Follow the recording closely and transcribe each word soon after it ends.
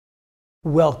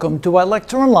Welcome to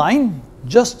y-Lecture Online.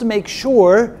 Just to make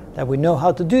sure that we know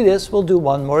how to do this, we'll do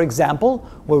one more example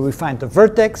where we find the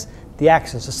vertex, the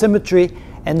axis of symmetry,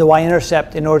 and the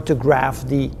y-intercept in order to graph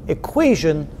the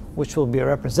equation, which will be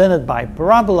represented by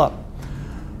parabola.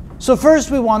 So first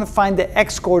we want to find the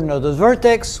x-coordinate of the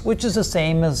vertex, which is the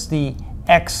same as the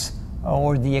x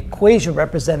or the equation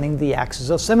representing the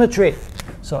axis of symmetry.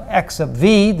 So x sub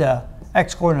v, the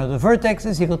x-coordinate of the vertex,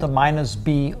 is equal to minus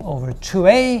b over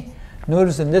 2a.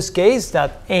 Notice in this case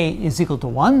that a is equal to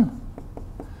 1,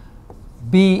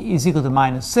 b is equal to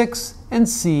minus 6, and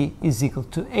c is equal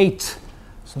to 8.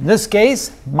 So in this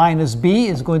case, minus b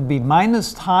is going to be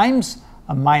minus times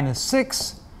a minus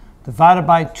 6 divided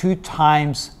by 2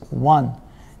 times 1.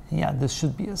 Yeah, this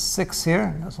should be a 6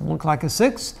 here. It doesn't look like a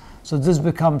 6. So this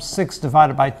becomes 6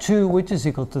 divided by 2, which is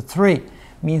equal to 3.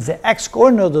 Means the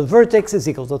x-coordinate of the vertex is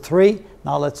equal to 3.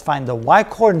 Now let's find the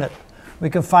y-coordinate. We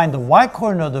can find the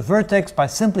y-coordinate of the vertex by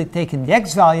simply taking the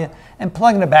x value and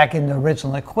plugging it back in the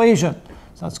original equation.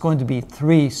 So that's going to be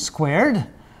 3 squared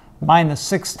minus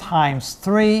 6 times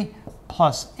 3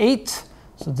 plus 8.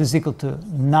 So this is equal to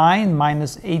 9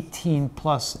 minus 18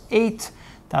 plus 8.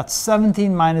 That's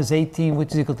 17 minus 18,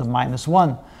 which is equal to minus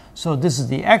 1. So this is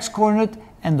the x-coordinate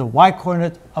and the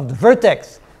y-coordinate of the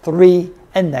vertex, 3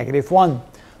 and negative 1.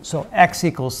 So x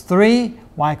equals 3,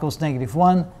 y equals negative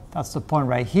 1. That's the point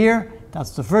right here.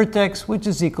 That's the vertex, which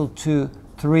is equal to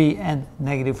 3 and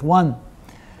negative 1.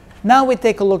 Now we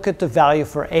take a look at the value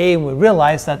for a, and we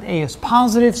realize that a is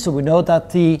positive, so we know that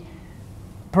the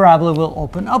parabola will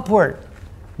open upward.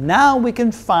 Now we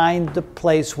can find the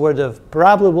place where the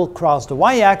parabola will cross the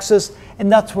y-axis,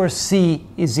 and that's where c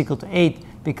is equal to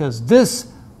 8, because this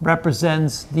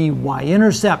represents the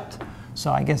y-intercept.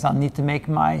 So I guess I'll need to make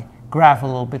my graph a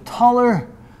little bit taller.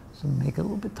 So make it a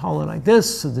little bit taller like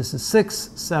this. So this is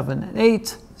 6, 7, and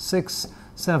 8. 6,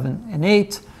 7, and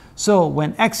 8. So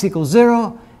when x equals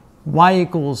 0, y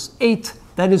equals 8,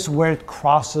 that is where it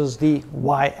crosses the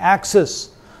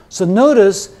y-axis. So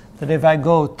notice that if I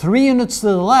go 3 units to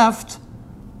the left,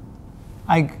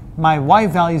 my y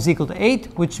value is equal to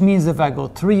 8, which means if I go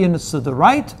 3 units to the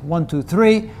right, 1, 2,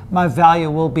 3, my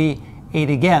value will be 8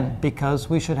 again, because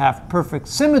we should have perfect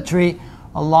symmetry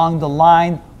along the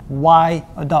line y,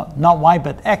 not y,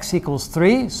 but x equals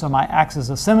 3. So my axis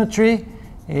of symmetry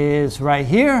is right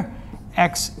here.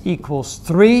 X equals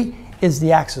 3 is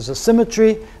the axis of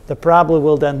symmetry. The parabola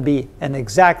will then be an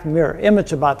exact mirror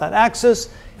image about that axis.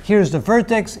 Here's the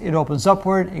vertex. It opens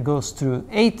upward. It goes through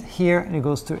 8 here, and it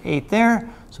goes through 8 there.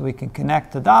 So we can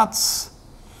connect the dots,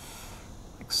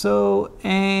 like so,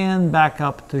 and back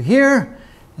up to here.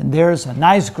 And there's a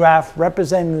nice graph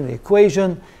representing the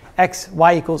equation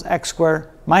y equals x squared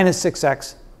minus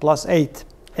 6x plus 8.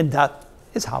 And that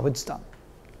is how it's done.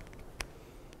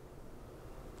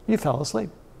 You fell asleep.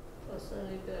 That's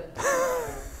really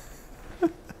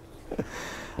good.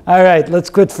 All right,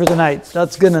 let's quit for the night.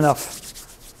 That's good enough.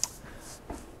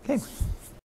 Okay.